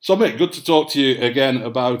So, Mick, good to talk to you again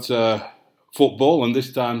about football, and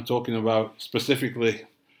this time talking about specifically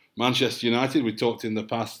Manchester United. We talked in the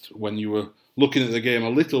past when you were looking at the game a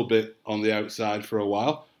little bit on the outside for a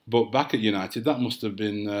while, but back at United, that must have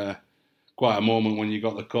been quite a moment when you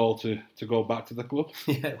got the call to go back to the club.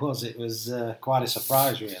 Yeah, it was. It was quite a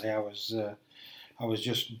surprise, really. I was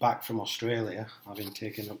just back from Australia, having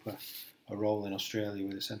taken up a role in Australia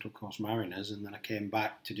with the Central Coast Mariners, and then I came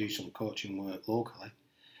back to do some coaching work locally.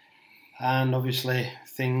 And obviously,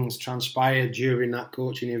 things transpired during that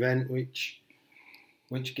coaching event, which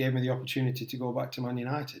gave me the opportunity to go back to Man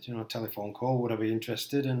United. A telephone call, would I be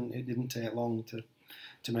interested? And it didn't take long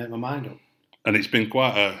to make my mind up. And it's been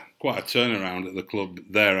quite a turnaround at the club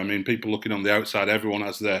there. I mean, people looking on the outside, everyone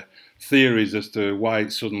has their theories as to why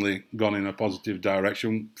it's suddenly gone in a positive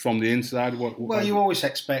direction. From the inside, Well, you always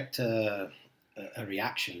expect a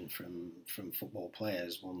reaction from football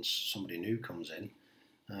players once somebody new comes in.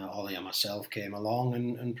 Ollie and myself came along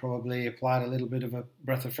and probably applied a little bit of a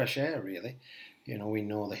breath of fresh air, really. We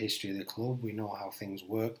know the history of the club, we know how things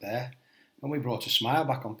work there, and we brought a smile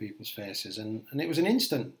back on people's faces, and it was an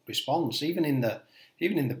instant response. Even in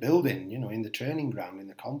the building, in the training ground, in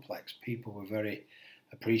the complex, people were very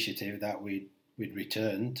appreciative that we'd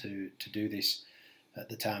returned to do this at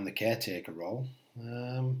the time, the caretaker role,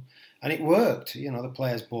 and it worked. The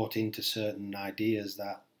players bought into certain ideas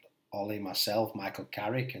that Ollie, myself, Michael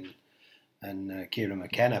Carrick, and Kieran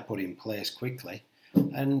McKenna put in place quickly,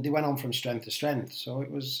 and they went on from strength to strength. So it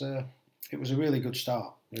was a really good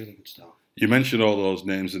start. Really good start. You mentioned all those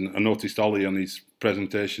names, and I noticed Ollie on his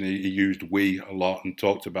presentation, he used we a lot and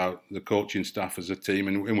talked about the coaching staff as a team,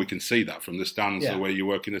 and we can see that from the stands, the way you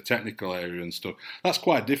work in the technical area and stuff. That's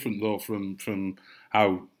quite different, though, from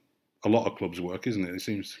how a lot of clubs work, isn't it? It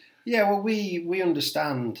seems. Yeah, well, we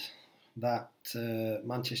understand that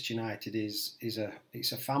Manchester United is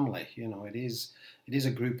a family. It is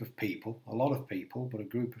a group of people, a lot of people, but a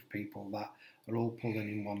group of people that are all pulling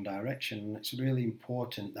in one direction. And it's really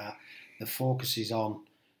important that the focus is on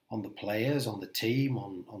the players, on the team,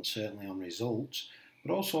 on certainly on results,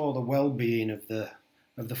 but also the well-being of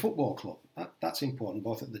the football club. That's important,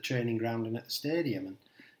 both at the training ground and at the stadium.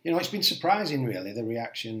 And it's been surprising, really, the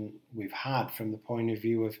reaction we've had from the point of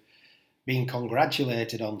view of being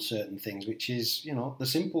congratulated on certain things, which is, the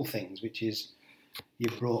simple things, which is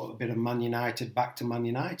you've brought a bit of Man United back to Man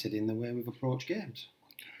United in the way we've approached games.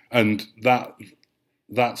 And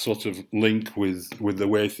that sort of link with the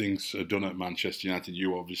way things are done at Manchester United,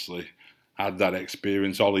 you obviously had that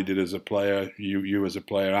experience. Ollie did as a player, you as a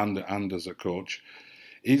player and as a coach.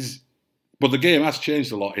 But the game has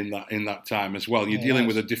changed a lot in that time as well. You're dealing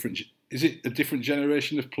with a different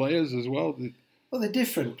generation of players as well? Well, they're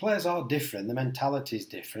different. Players are different. The mentality is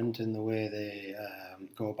different, and the way they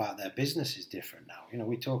go about their business is different now.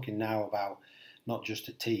 We're talking now about not just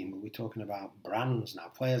a team, but we're talking about brands now.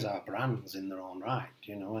 Players are brands in their own right,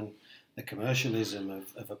 and the commercialism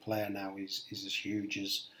of a player now is as huge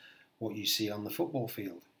as what you see on the football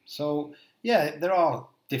field. So, yeah, there are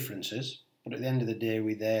differences, but at the end of the day,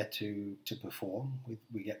 we're there to perform.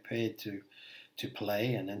 We get paid to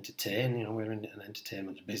play and entertain. We're in an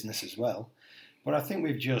entertainment business as well. But I think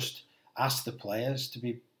we've just asked the players to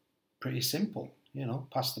be pretty simple.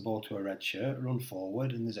 Pass the ball to a red shirt, run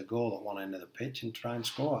forward, and there's a goal at one end of the pitch and try and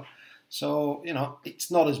score. So, it's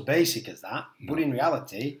not as basic as that. No. But in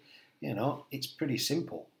reality, it's pretty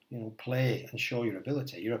simple. Play and show your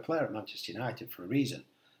ability. You're a player at Manchester United for a reason,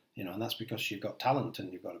 and that's because you've got talent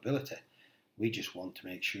and you've got ability. We just want to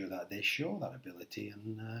make sure that they show that ability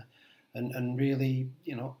and really,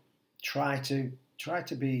 try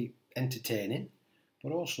to be entertaining,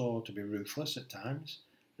 but also to be ruthless at times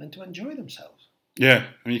and to enjoy themselves. Yeah,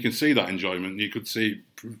 and you can see that enjoyment. You could see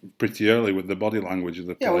pretty early with the body language of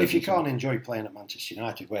the players. Yeah, well, if you can't enjoy playing at Manchester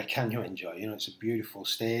United, where can you enjoy? It's a beautiful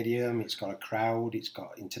stadium, it's got a crowd, it's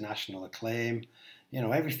got international acclaim.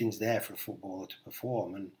 Everything's there for a footballer to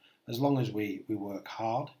perform. And as long as we work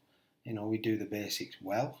hard, we do the basics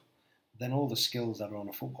well, then all the skills that are on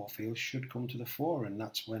a football field should come to the fore, and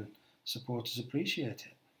that's when supporters appreciate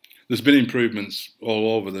it. There's been improvements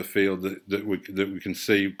all over the field that we can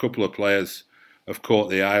see. A couple of players have caught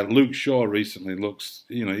the eye. Luke Shaw recently looks,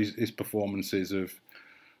 his performances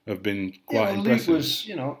have been quite impressive.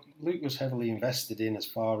 Luke was heavily invested in as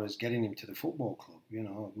far as getting him to the football club.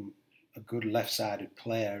 A good left-sided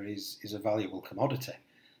player is a valuable commodity.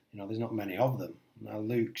 There's not many of them. Now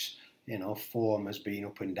Luke's, form has been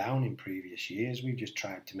up and down in previous years. We've just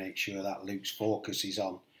tried to make sure that Luke's focus is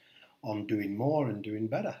on doing more and doing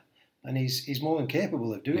better. And he's more than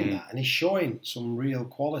capable of doing that. And he's showing some real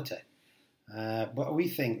quality. But we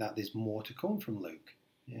think that there's more to come from Luke.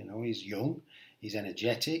 He's young, he's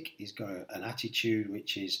energetic, he's got an attitude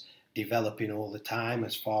which is developing all the time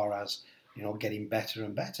as far as, getting better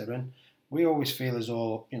and better. And we always feel as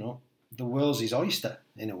though, the world's his oyster,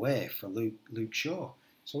 in a way, for Luke Shaw.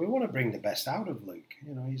 So we want to bring the best out of Luke.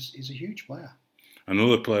 He's a huge player.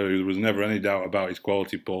 Another player who there was never any doubt about his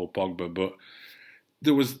quality, Paul Pogba, but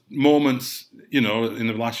there was moments, in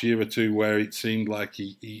the last year or two where it seemed like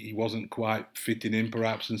he wasn't quite fitting in,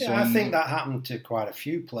 perhaps. And so I think that happened to quite a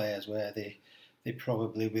few players where they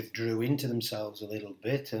probably withdrew into themselves a little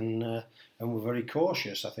bit and were very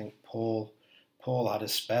cautious. I think Paul had a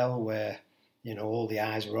spell where all the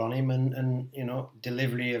eyes were on him and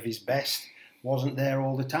delivery of his best wasn't there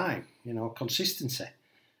all the time. Consistency.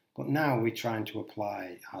 But now we're trying to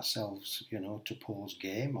apply ourselves, to Paul's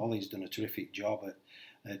game. Ollie's done a terrific job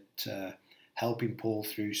at helping Paul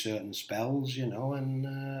through certain spells,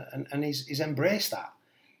 and he's embraced that.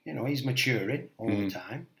 He's maturing all the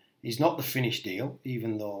time. He's not the finished deal,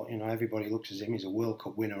 even though everybody looks at him. He's a World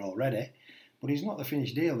Cup winner already, but he's not the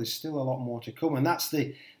finished deal. There's still a lot more to come, and that's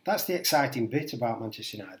the exciting bit about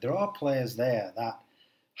Manchester United. There are players there that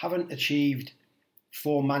haven't achieved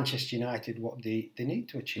for Manchester United what they need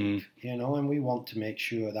to achieve, and we want to make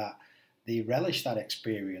sure that they relish that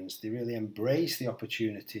experience. They really embrace the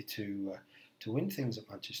opportunity to win things at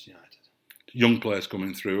Manchester United. Young players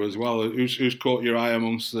coming through as well. Who's caught your eye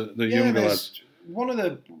amongst the younger lads? One of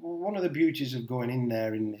the beauties of going in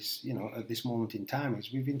there in this, at this moment in time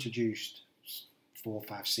is we've introduced 4,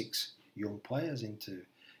 5, 6 young players into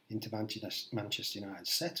Manchester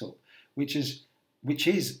United's setup, which is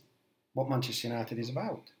what Manchester United is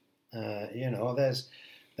about.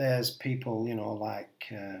 There's people,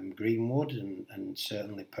 like Greenwood and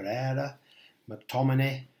certainly Pereira,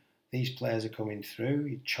 McTominay. These players are coming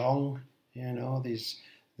through. Chong, there's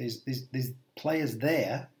players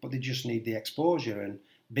there, but they just need the exposure. And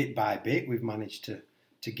bit by bit, we've managed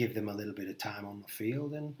to give them a little bit of time on the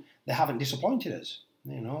field, and they haven't disappointed us.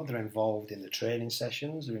 They're involved in the training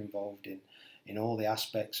sessions. They're involved in all the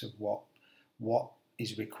aspects of what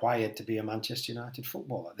is required to be a Manchester United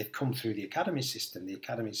footballer. They've come through the academy system. The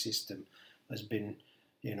academy system has been,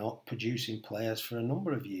 producing players for a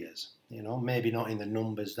number of years. Maybe not in the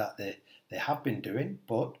numbers that they have been doing,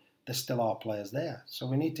 but there still are players there. So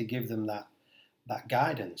we need to give them that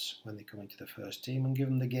guidance when they come into the first team and give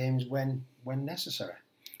them the games when necessary.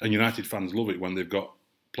 And United fans love it when they've got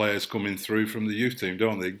players coming through from the youth team,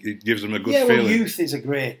 don't they? It gives them a good feeling. Well, youth is a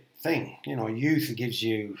great thing. Youth gives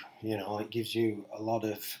you, it gives you a lot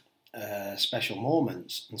of special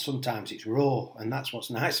moments, and sometimes it's raw, and that's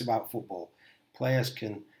what's nice about football. Players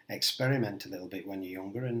can experiment a little bit when you're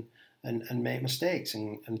younger and make mistakes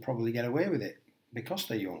and probably get away with it because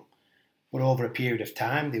they're young. But over a period of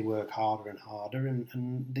time, they work harder and harder,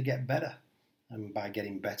 and they get better. And by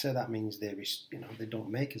getting better, that means they don't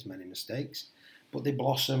make as many mistakes, but they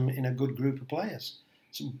blossom in a good group of players.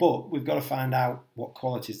 But we've got to find out what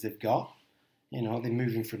qualities they've got. They're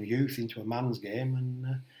moving from youth into a man's game,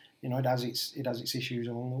 and it has its issues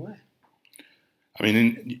along the way. I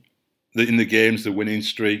mean, in the games, the winning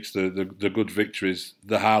streaks, the good victories,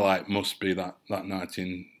 the highlight must be that night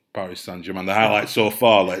in Paris Saint-Germain. The highlight so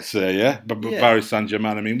far, let's say, yeah. But Paris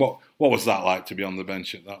Saint-Germain. I mean, what was that like to be on the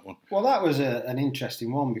bench at that one? Well, that was an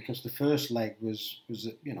interesting one because the first leg was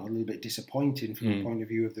a little bit disappointing from the point of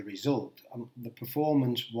view of the result. The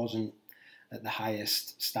performance wasn't at the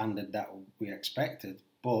highest standard that we expected,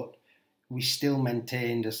 but we still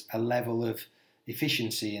maintained a level of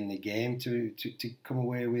efficiency in the game to come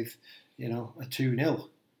away with a 2-0.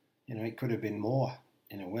 It could have been more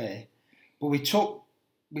in a way, but we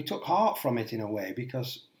took heart from it in a way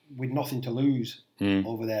because we'd nothing to lose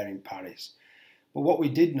over there in Paris. But what we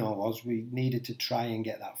did know was we needed to try and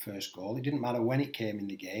get that first goal. It didn't matter when it came in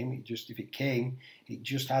the game. If it came, it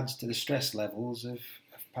just adds to the stress levels of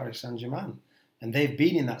Paris Saint-Germain. And they've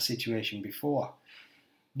been in that situation before.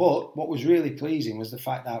 But what was really pleasing was the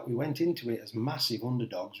fact that we went into it as massive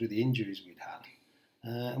underdogs with the injuries we'd had.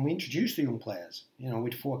 And we introduced the young players.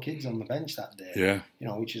 With 4 kids on the bench that day.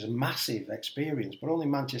 Which is a massive experience. But only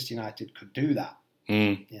Manchester United could do that.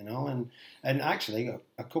 And actually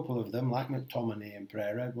a couple of them, like McTominay and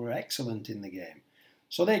Pereira, were excellent in the game.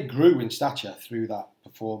 So they grew in stature through that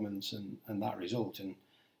performance and that result. And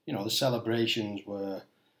the celebrations were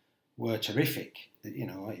terrific.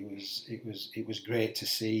 It was great to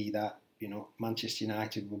see that Manchester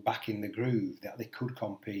United were back in the groove, that they could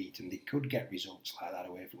compete and they could get results like that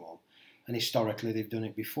away from home. And historically they've done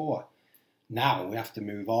it before. Now we have to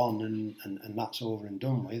move on, and that's over and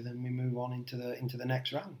done with, and we move on into the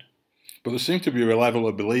next round. But there seemed to be a level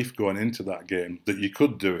of belief going into that game that you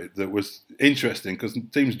could do it that was interesting because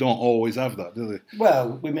teams don't always have that, do they?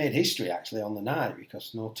 Well, we made history actually on the night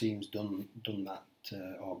because no team's done that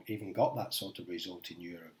or even got that sort of result in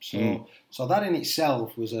Europe. So that in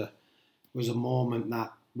itself was a moment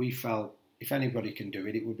that we felt if anybody can do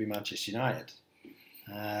it, it would be Manchester United.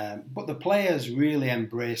 But the players really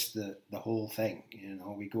embraced the whole thing.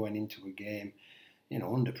 We're going into a game,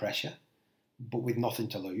 under pressure, but with nothing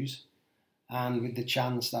to lose, and with the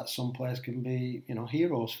chance that some players can be,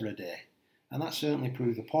 heroes for a day. And that certainly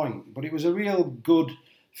proved the point. But it was a real good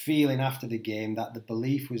feeling after the game that the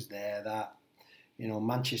belief was there that,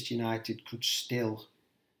 Manchester United could still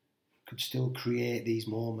create these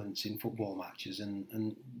moments in football matches.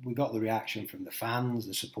 And we got the reaction from the fans,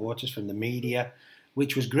 the supporters, from the media,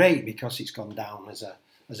 which was great because it's gone down as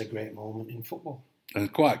a great moment in football.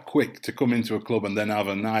 And quite quick to come into a club and then have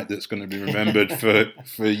a night that's going to be remembered for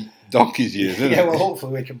donkey's years, isn't it? Yeah, well,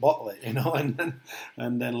 hopefully we can bottle it,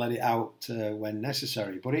 and then let it out when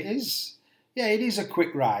necessary. But it is a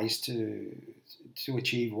quick rise to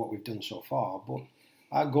achieve what we've done so far. But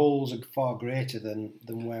our goals are far greater than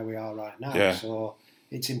where we are right now. Yeah. So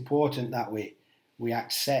it's important that we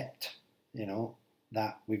accept,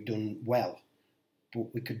 that we've done well,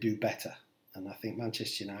 but we could do better. And I think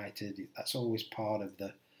Manchester United, that's always part of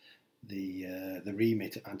the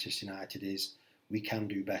remit at Manchester United is we can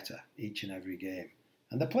do better each and every game.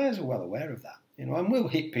 And the players are well aware of that, and we'll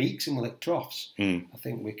hit peaks and we'll hit troughs. I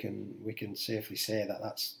think we can safely say that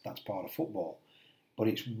that's part of football. But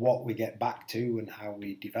it's what we get back to and how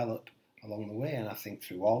we develop along the way. And I think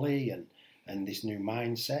through Ollie and this new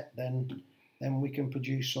mindset, then we can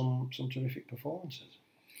produce some terrific performances.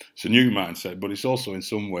 It's a new mindset, but it's also in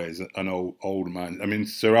some ways an old mind. I mean,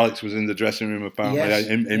 Sir Alex was in the dressing room apparently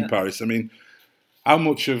in Paris. I mean, how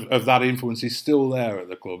much of that influence is still there at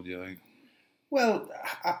the club, do you think? Well,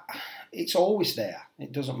 it's always there.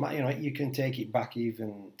 It doesn't matter. You can take it back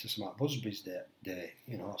even to Mark Busby's day.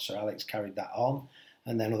 Sir Alex carried that on,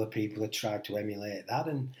 and then other people have tried to emulate that,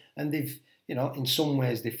 and they've, in some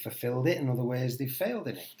ways they've fulfilled it, in other ways they've failed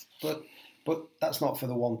in it. But that's not for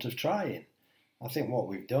the want of trying. I think what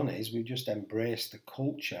we've done is we've just embraced the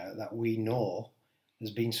culture that we know has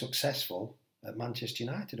been successful at Manchester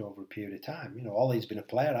United over a period of time. Ollie's been a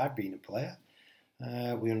player, I've been a player.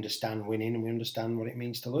 We understand winning and we understand what it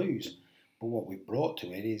means to lose. But what we've brought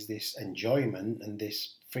to it is this enjoyment and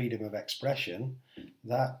this freedom of expression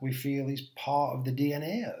that we feel is part of the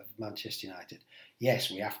DNA of Manchester United. Yes,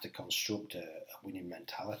 we have to construct a winning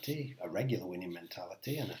mentality, a regular winning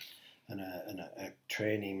mentality, and a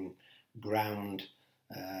training ground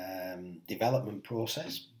development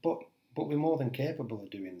process, but we're more than capable of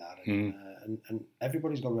doing that, and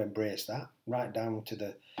everybody's got to embrace that, right down to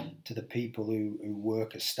the people who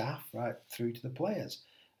work as staff, right through to the players.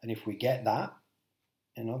 And if we get that,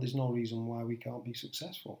 there's no reason why we can't be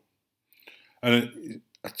successful. And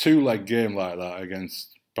a two-leg game like that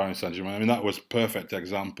against Paris Saint-Germain, I mean, that was a perfect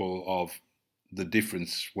example of the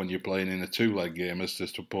difference when you're playing in a two-leg game as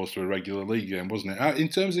opposed to a regular league game, wasn't it? In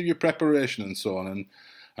terms of your preparation and so on,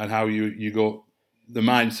 and how you go, the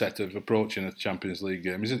mindset of approaching a Champions League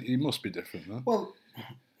game, it must be different, no? Well,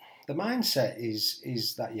 the mindset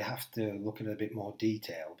is that you have to look at a bit more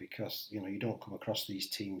detail because you don't come across these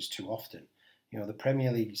teams too often. The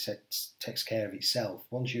Premier League takes care of itself.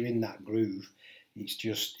 Once you're in that groove, it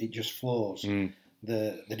just flows.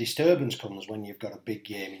 The disturbance comes when you've got a big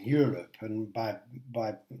game in Europe, and by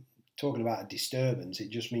talking about a disturbance, it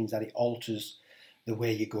just means that it alters the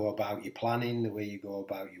way you go about your planning, the way you go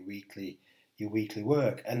about your weekly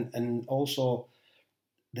work, and also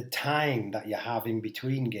the time that you have in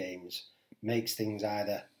between games makes things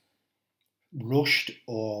either rushed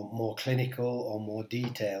or more clinical or more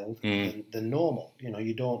detailed than normal.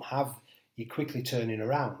 You're quickly turning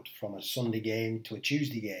around from a Sunday game to a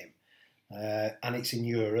Tuesday game. And it's in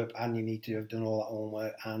Europe, and you need to have done all that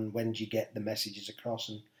homework. And when do you get the messages across,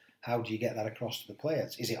 and how do you get that across to the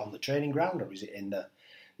players? Is it on the training ground, or is it in the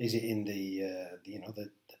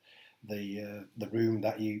room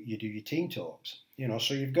that you do your team talks?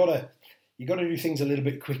 So you've got to do things a little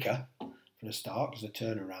bit quicker for a start because the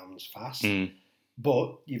turnaround's fast.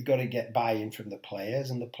 But you've got to get buy-in from the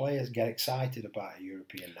players, and the players get excited about a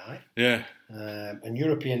European night. Yeah. And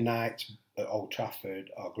European nights at Old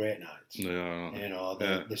Trafford are great nights.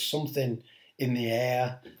 Yeah. There's something in the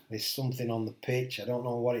air, there's something on the pitch. I don't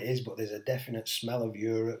know what it is, but there's a definite smell of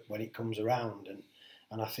Europe when it comes around,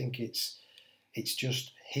 and I think it's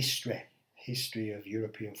just history of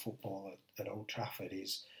European football at Old Trafford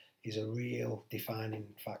is a real defining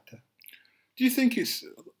factor. Do you think it's?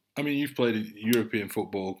 I mean, you've played European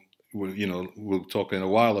football we'll talk in a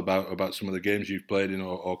while about some of the games you've played in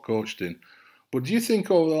or coached in. But do you think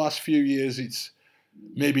over the last few years it's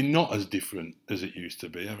maybe not as different as it used to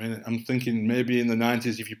be? I mean, I'm thinking maybe in the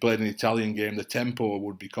 90s, if you played an Italian game, the tempo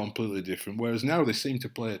would be completely different. Whereas now they seem to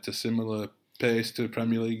play at a similar pace to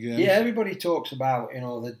Premier League games. Yeah, everybody talks about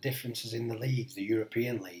the differences in the leagues, the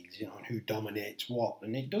European leagues, and who dominates what,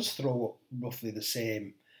 and it does throw up roughly the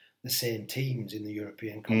same teams in the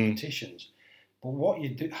European competitions. But what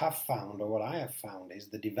you have found, or what I have found, is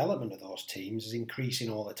the development of those teams is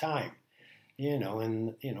increasing all the time.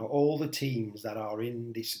 All the teams that are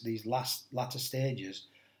in these latter stages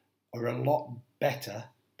are a lot better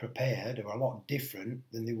prepared or a lot different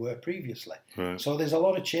than they were previously. Right. So there's a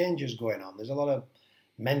lot of changes going on. There's a lot of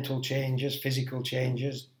mental changes, physical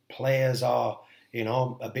changes. Players are,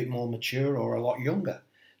 a bit more mature or a lot younger.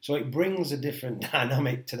 So it brings a different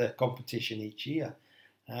dynamic to the competition each year.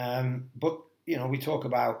 But we talk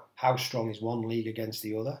about how strong is one league against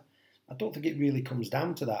the other. I don't think it really comes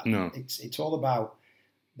down to that. No. It's all about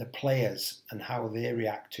the players and how they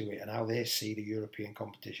react to it and how they see the European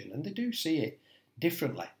competition. And they do see it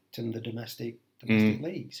differently to the domestic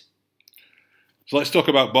leagues. So let's talk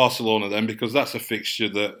about Barcelona then, because that's a fixture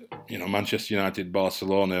that, Manchester United,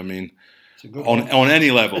 Barcelona, I mean, on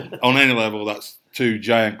any level, that's two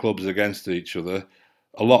giant clubs against each other.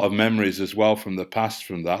 A lot of memories as well from the past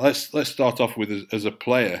from that. Let's start off with, as a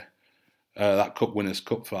player, that Cup Winners'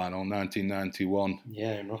 Cup final, 1991.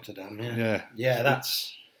 Yeah, in Rotterdam. Yeah.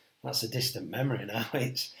 That's a distant memory now.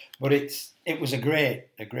 It was a great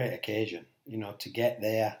occasion. To get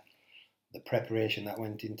there, the preparation that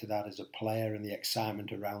went into that as a player, and the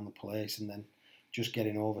excitement around the place, and then just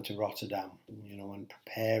getting over to Rotterdam, and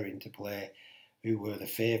preparing to play who were the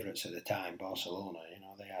favourites at the time, Barcelona.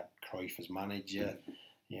 They had Cruyff as manager.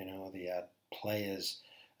 They had players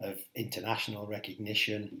of international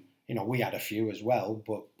recognition. We had a few as well,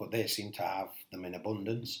 but they seemed to have them in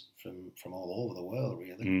abundance from all over the world,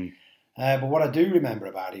 really. But what I do remember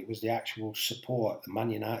about it was the actual support. The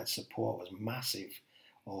Man United support was massive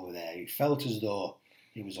over there. It felt as though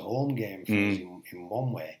it was a home game for us in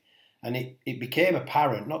one way. And it became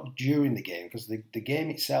apparent, not during the game, because the game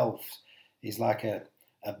itself is like a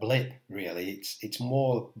blip, really. It's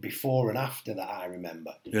more before and after that I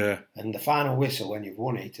remember. Yeah. And the final whistle when you've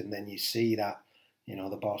won it, and then you see that,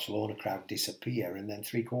 the Barcelona crowd disappear, and then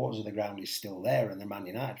 3/4 of the ground is still there, and the Man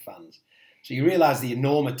United fans. So you realise the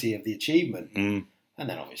enormity of the achievement. And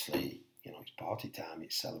then obviously, it's party time,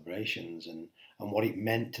 it's celebrations, and what it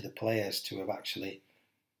meant to the players to have actually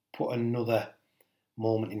put another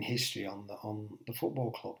moment in history on the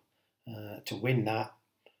football club. To win that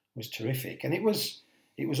was terrific. And it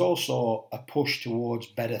was also a push towards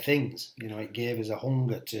better things. It gave us a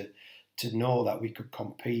hunger to know that we could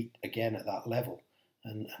compete again at that level.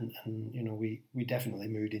 And we definitely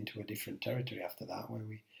moved into a different territory after that, where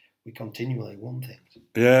we continually won things.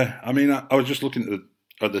 Yeah, I mean, I was just looking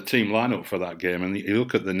at the team lineup for that game, and you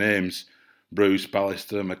look at the names: Bruce,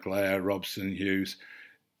 Pallister, McClare, Robson, Hughes.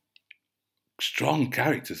 Strong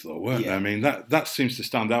characters, though, weren't they? I mean, that seems to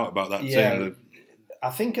stand out about that team. I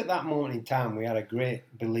think at that moment in time, we had a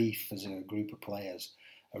great belief as a group of players,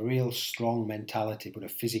 a real strong mentality, but a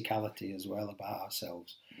physicality as well about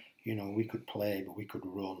ourselves. We could play, but we could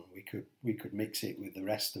run. We could mix it with the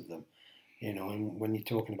rest of them. And when you're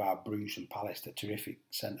talking about Bruce and Pallister, terrific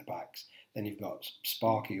centre-backs, then you've got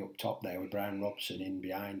Sparky up top there with Brian Robson in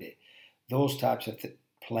behind it. Those types of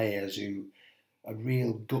players who are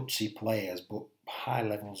real gutsy players, but high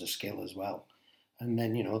levels of skill as well. And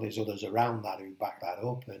then, there's others around that who back that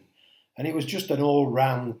up. And it was just an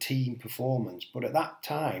all-round team performance. But at that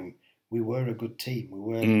time, we were a good team. We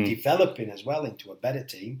were developing as well into a better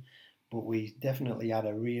team, but we definitely had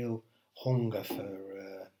a real hunger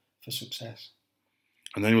for success.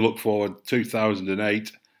 And then we look forward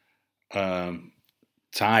 2008,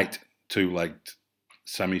 tight two-legged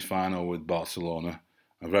semi-final with Barcelona,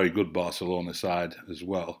 a very good Barcelona side as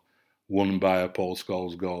well, won by a Paul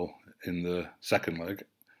Scholes goal in the second leg.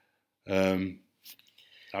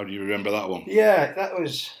 How do you remember that one? Yeah, that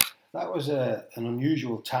was an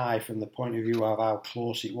unusual tie from the point of view of how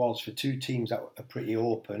close it was for two teams that are pretty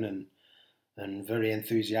open and very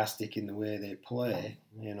enthusiastic in the way they play.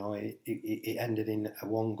 It ended in a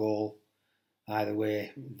one goal either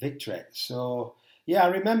way victory. So yeah, I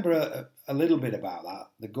remember a little bit about that.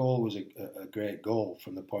 The goal was a great goal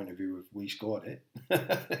from the point of view of we scored it.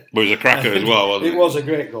 But it was a cracker as well, wasn't it? It was a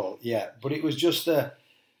great goal, yeah. But it was just the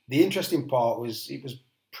interesting part was it was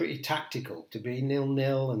pretty tactical to be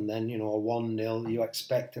 0-0 and then a 1-0. You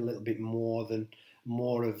expect a little bit more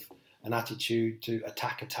of an attitude to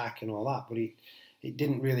attack and all that. But it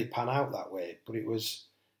didn't really pan out that way. But it was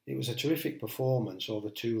a terrific performance over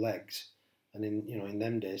 2 legs, and in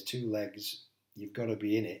them days, 2 legs, you've got to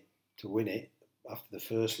be in it to win it after the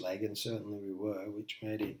first leg, and certainly we were, which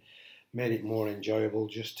made it more enjoyable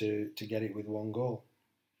just to get it with 1 goal.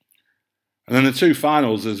 And then the 2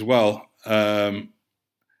 finals as well,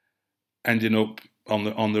 ending up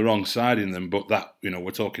on the wrong side in them. But that,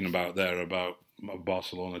 we're talking about a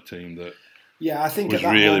Barcelona team that I think was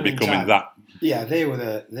really becoming that. Yeah, they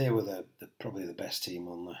were probably the best team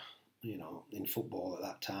on the in football at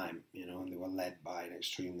that time. And they were led by an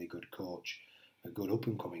extremely good coach, a good up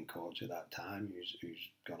and coming coach at that time, who's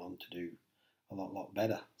gone on to do a lot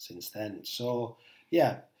better since then. So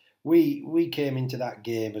yeah, we came into that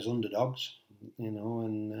game as underdogs,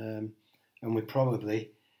 and we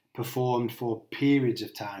probably performed for periods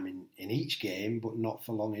of time in each game, but not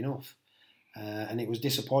for long enough. And it was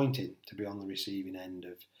disappointing to be on the receiving end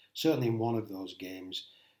of, certainly in one of those games,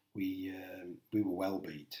 we were well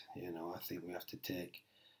beat. I think we have to take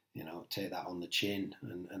that on the chin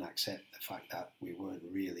and accept the fact that we weren't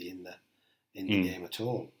really in the game at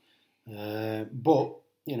all. But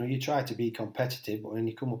you try to be competitive, but when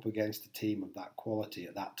you come up against a team of that quality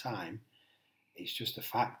at that time, it's just a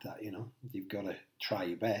fact that you've got to try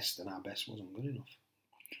your best, and our best wasn't good enough.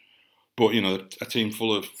 But a team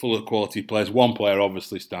full of quality players. One player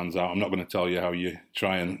obviously stands out. I'm not going to tell you how you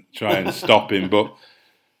try and stop him, but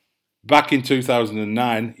back in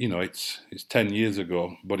 2009, it's 10 years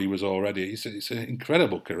ago, but he was already. It's an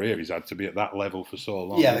incredible career he's had to be at that level for so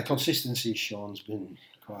long. Yeah, the consistency Sean's been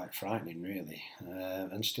quite frightening, really,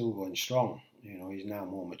 and still going strong. He's now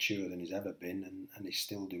more mature than he's ever been, and he's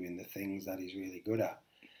still doing the things that he's really good at.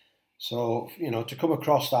 So, to come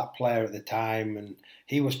across that player at the time, and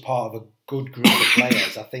he was part of a good group of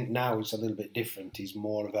players. I think now it's a little bit different. He's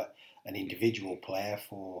more of an individual player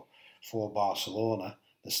for Barcelona,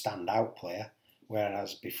 the standout player,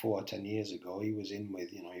 whereas before, 10 years ago, he was in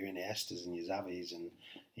with, your Iniestas and your Xavis and,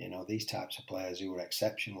 these types of players who were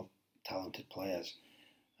exceptional, talented players.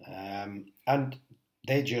 And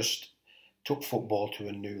they just took football to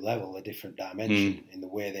a new level, a different dimension in the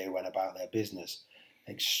way they went about their business.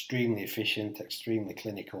 Extremely efficient, extremely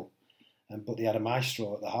clinical, but they had a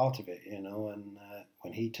maestro at the heart of it, and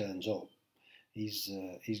when he turns up, he's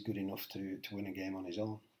good enough to win a game on his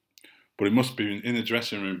own. But it must be in the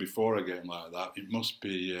dressing room before a game like that. It must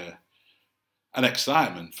be an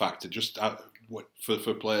excitement factor just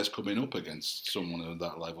for players coming up against someone at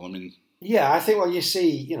that level. I mean, yeah, I think you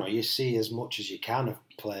see as much as you can of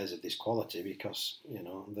players of this quality because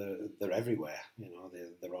they're everywhere.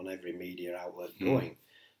 They're on every media outlet going,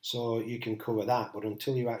 so you can cover that. But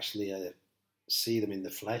until you actually see them in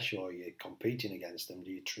the flesh or you're competing against them,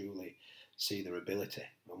 do you truly see their ability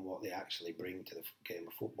and what they actually bring to the game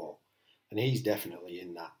of football? And he's definitely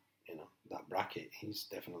in that that bracket. He's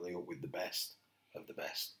definitely up with the best of the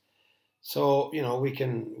best. So we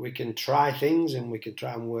can try things and we can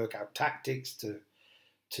try and work out tactics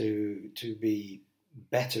to be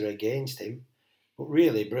better against him. But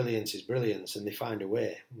really, brilliance is brilliance, and they find a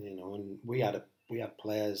way. And we had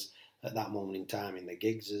players at that moment in time in the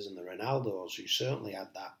Giggses and the Ronaldos who certainly had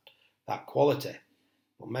that quality.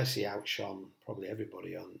 But Messi outshone probably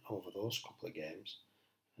everybody over those couple of games,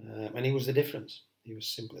 and he was the difference. He was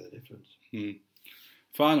simply the difference.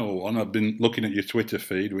 Final one, I've been looking at your Twitter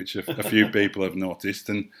feed, which a few people have noticed,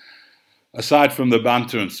 and aside from the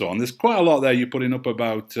banter and so on, there's quite a lot there you're putting up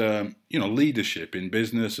about leadership in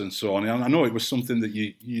business and so on. And I know it was something that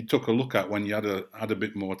you took a look at when you had a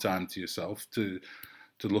bit more time to yourself to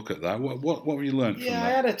look at that. What have you learned from that? Yeah, I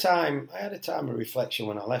had a time of reflection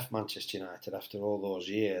when I left Manchester United after all those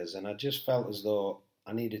years, and I just felt as though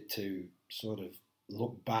I needed to sort of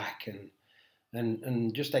look back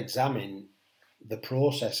and just examine the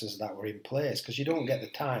processes that were in place, because you don't get the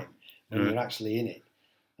time when you're actually in it.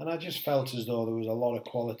 And I just felt as though there was a lot of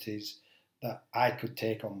qualities that I could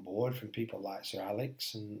take on board from people like Sir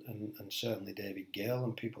Alex and certainly David Gill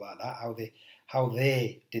and people like that, how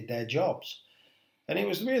they did their jobs. And it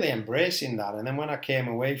was really embracing that. And then when I came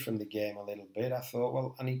away from the game a little bit, I thought,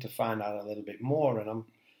 well, I need to find out a little bit more. And I'm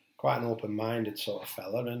quite an open-minded sort of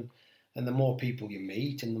fella. And the more people you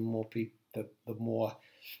meet and the more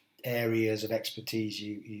areas of expertise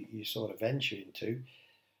you sort of venture into,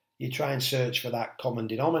 you try and search for that common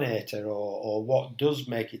denominator or what does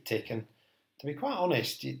make it tick. And to be quite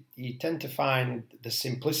honest, you tend to find the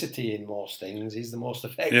simplicity in most things is the most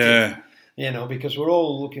effective. Yeah. Because we're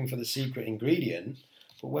all looking for the secret ingredient.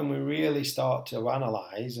 But when we really start to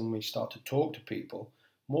analyse and we start to talk to people,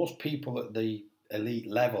 most people at the elite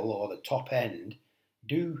level or the top end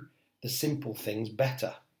do the simple things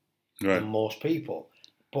better. than most people,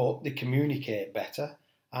 but they communicate better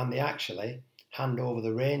and they actually hand over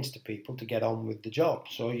the reins to people to get on with the job.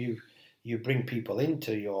 So you bring people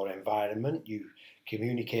into your environment, you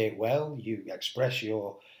communicate well, you express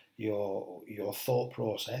your thought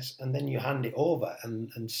process, and then you hand it over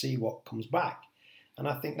and see what comes back. And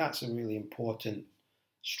I think that's a really important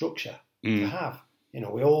structure to have.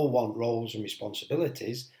 We all want roles and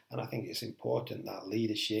responsibilities, and I think it's important that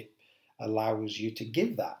leadership allows you to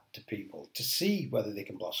give that to people to see whether they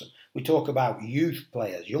can blossom. We talk about youth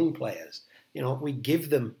players, young players. We give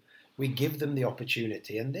them the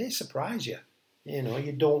opportunity, and they surprise you.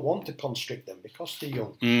 You don't want to constrict them because they're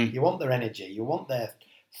young. You want their energy, you want their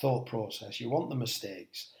thought process, you want the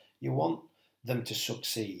mistakes, you want them to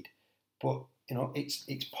succeed. But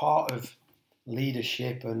it's part of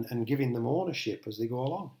leadership and giving them ownership as they go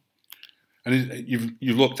along. And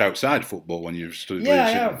you've looked outside football when you've studied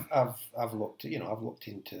leadership? Yeah, I've looked. I've looked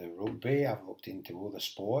into rugby. I've looked into other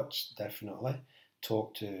sports. Definitely,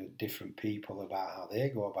 talked to different people about how they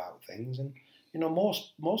go about things. And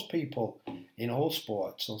most people in all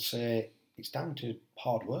sports will say it's down to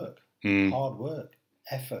hard work,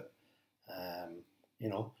 effort.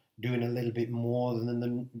 Doing a little bit more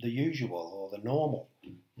than the usual or the normal.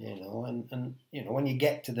 And when you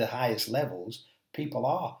get to the highest levels, people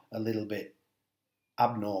are a little bit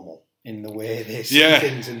abnormal in the way they see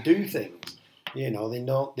things and do things. They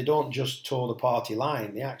don't just toe the party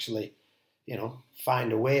line. They actually,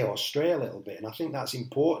 find a way or stray a little bit. And I think that's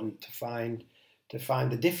important to find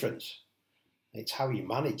the difference. It's how you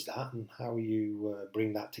manage that and how you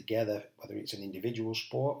bring that together, whether it's an individual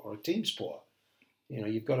sport or a team sport.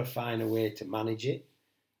 You've got to find a way to manage it,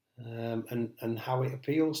 and how it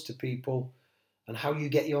appeals to people, and how you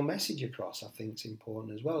get your message across. I think it's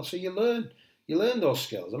important as well. So you learn those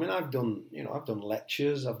skills. I mean, I've done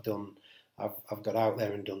lectures. I've got out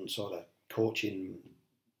there and done sort of coaching.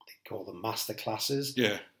 They call them master classes.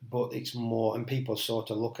 Yeah. But it's more, and people sort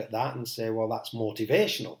of look at that and say, well, that's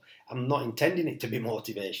motivational. I'm not intending it to be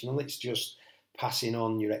motivational. It's just passing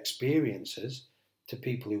on your experiences to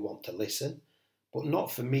people who want to listen. But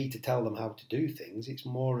not for me to tell them how to do things. It's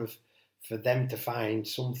more of for them to find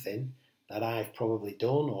something that I've probably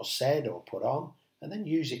done or said or put on, and then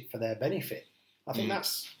use it for their benefit. I think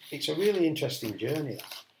it's a really interesting journey,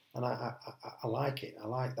 and I like it. I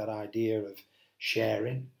like that idea of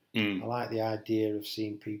sharing. I like the idea of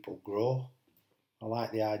seeing people grow. I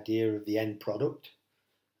like the idea of the end product.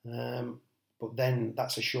 But then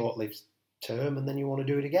that's a short-lived term, and then you want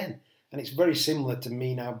to do it again. And it's very similar to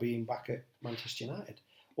me now being back at Manchester United.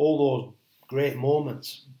 All those great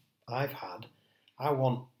moments I've had, I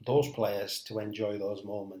want those players to enjoy those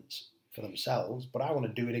moments for themselves, but I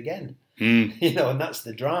want to do it again. And that's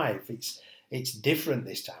the drive. It's different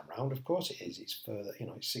this time round. Of course it is. It's further.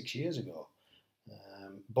 It's 6 years ago,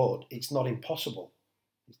 but it's not impossible.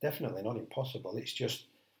 It's definitely not impossible. It's just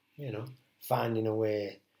finding a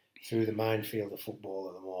way through the minefield of football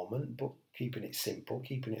at the moment, but keeping it simple,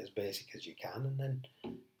 keeping it as basic as you can, and then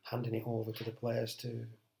handing it over to the players to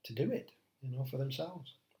do it, for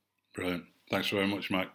themselves. Brilliant. Thanks very much, Mike.